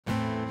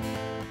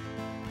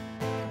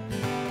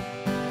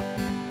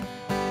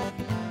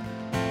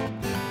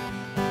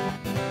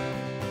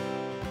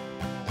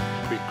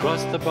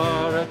Crossed the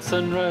bar at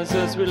sunrise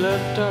as we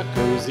left our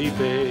cozy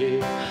bay,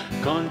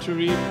 gone to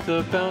reap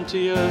the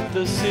bounty of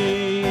the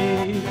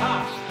sea.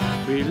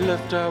 We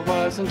left our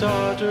wives and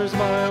daughters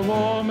by a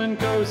warm and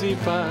cozy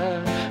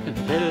fire, and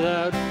headed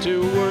out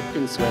to work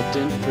and sweat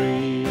and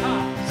freeze.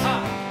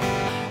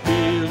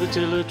 Feel the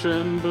tiller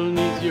tremble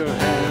neath your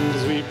hand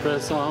as we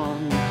press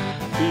on.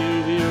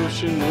 Feel the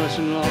ocean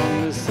rushing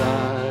along the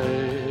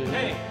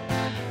side.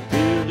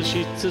 Feel the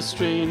sheets a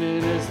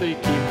straining as they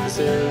keep the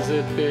sails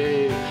at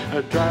bay,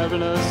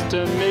 driving us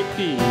to make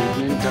the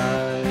evening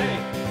tide.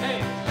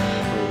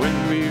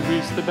 When we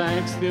reached the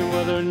banks, the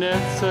weather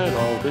nets had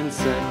all been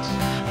set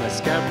by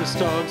scabrous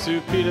dogs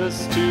who beat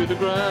us to the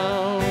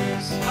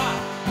grounds.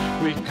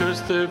 We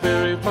cursed their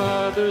very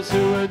fathers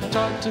who had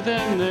taught to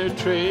them their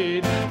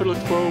trade, but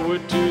looked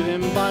forward to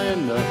them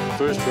buying the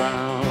first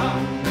round.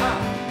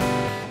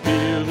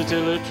 Feel the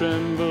tiller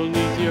tremble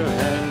neath your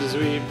hand as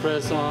we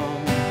press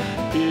on.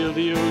 Feel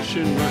the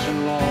ocean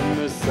rushing along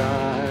the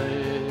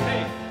side.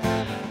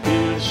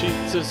 Feel the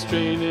sheets a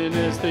straining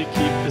as they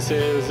keep the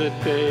sails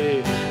at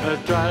bay,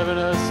 driving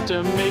us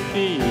to make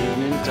the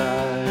evening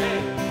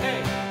tide.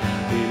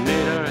 We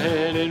laid our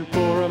head in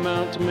for a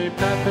mountain my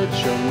pap had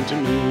shown to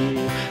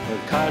me,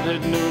 a cod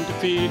had known to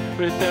feed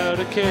without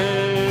a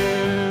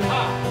care.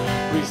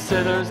 We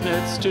set our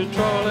nets to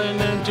trawling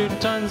and 2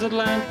 tons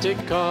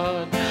Atlantic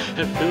cod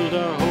had filled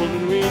our hold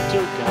and we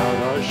took out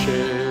our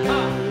share.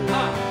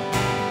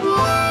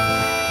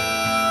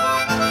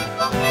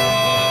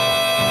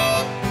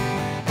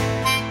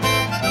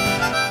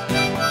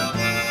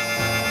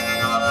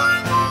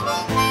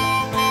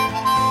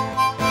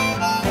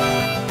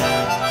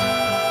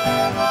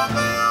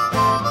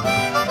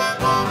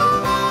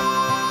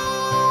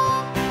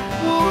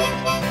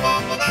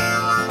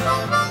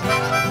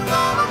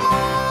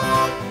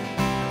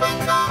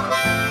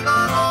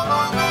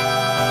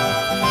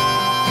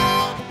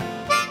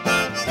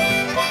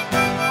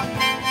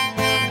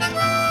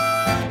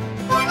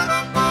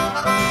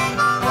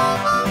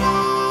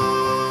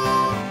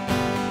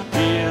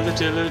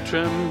 Tiller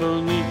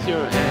tremble neath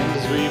your hand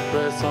as we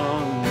press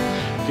on.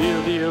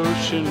 Feel the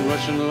ocean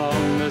rushing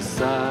along the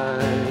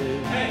side.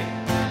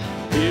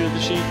 Feel the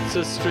sheets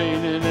a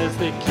straining as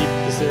they keep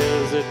the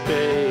sails at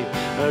bay,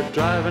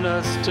 driving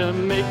us to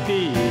make the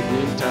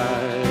evening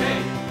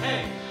tide.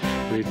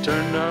 We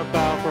turned our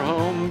bow for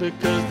home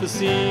because the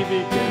sea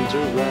began to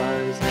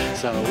rise.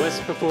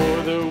 Southwest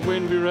before the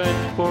wind we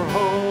ran for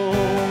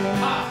home.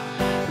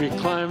 We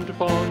climbed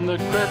upon the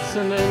crest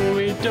and then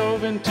we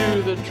dove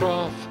into the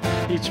trough,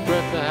 each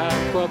breath a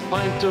half a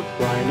pint of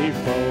briny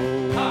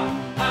foam.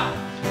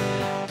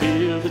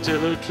 Feel the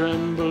tiller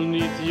tremble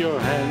neath your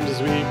hand as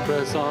we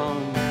press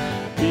on.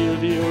 Feel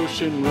the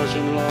ocean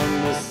rushing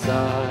along the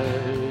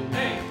side.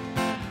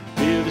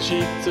 Feel the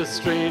sheets a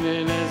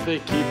straining as they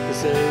keep the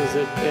sails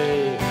at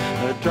bay,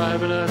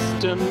 driving us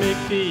to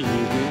make the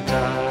evening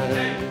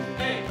tide.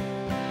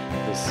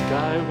 The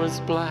sky was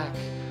black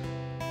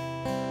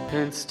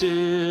and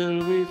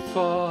still we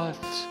fought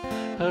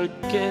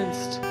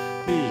against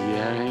the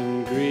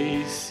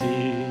angry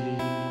sea.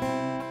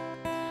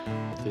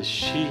 The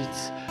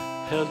sheets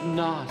held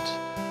naught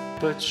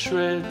but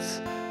shreds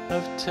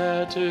of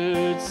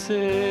tattered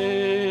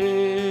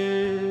sail.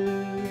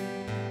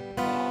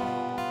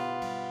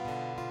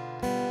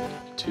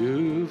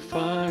 2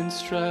 fine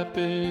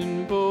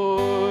strapping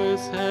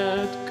boys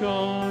had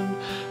gone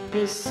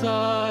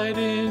beside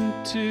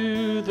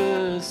into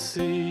the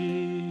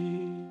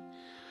sea,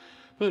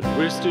 but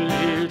we're still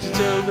here to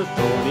tell the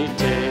thorny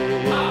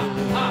tale.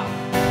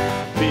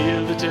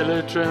 Feel the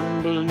tiller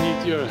tremble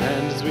neath your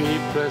hand as we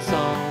press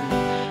on.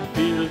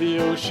 Feel the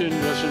ocean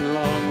rushing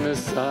along the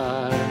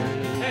side.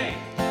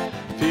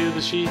 Feel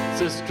the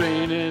sheets a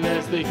straining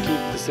as they keep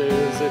the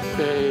sails at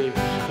bay,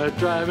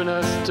 driving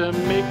us to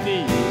make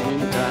the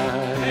evening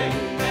tide.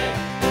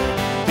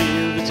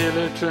 Feel the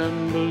tiller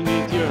tremble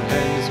neath your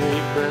hand as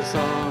we press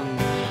on.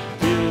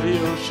 Feel the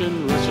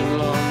ocean rushing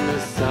along the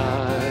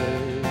side.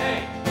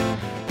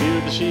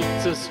 The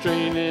sheets are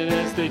straining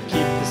as they keep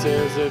the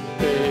sails at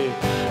bay,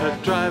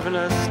 driving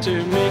us to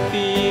make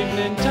the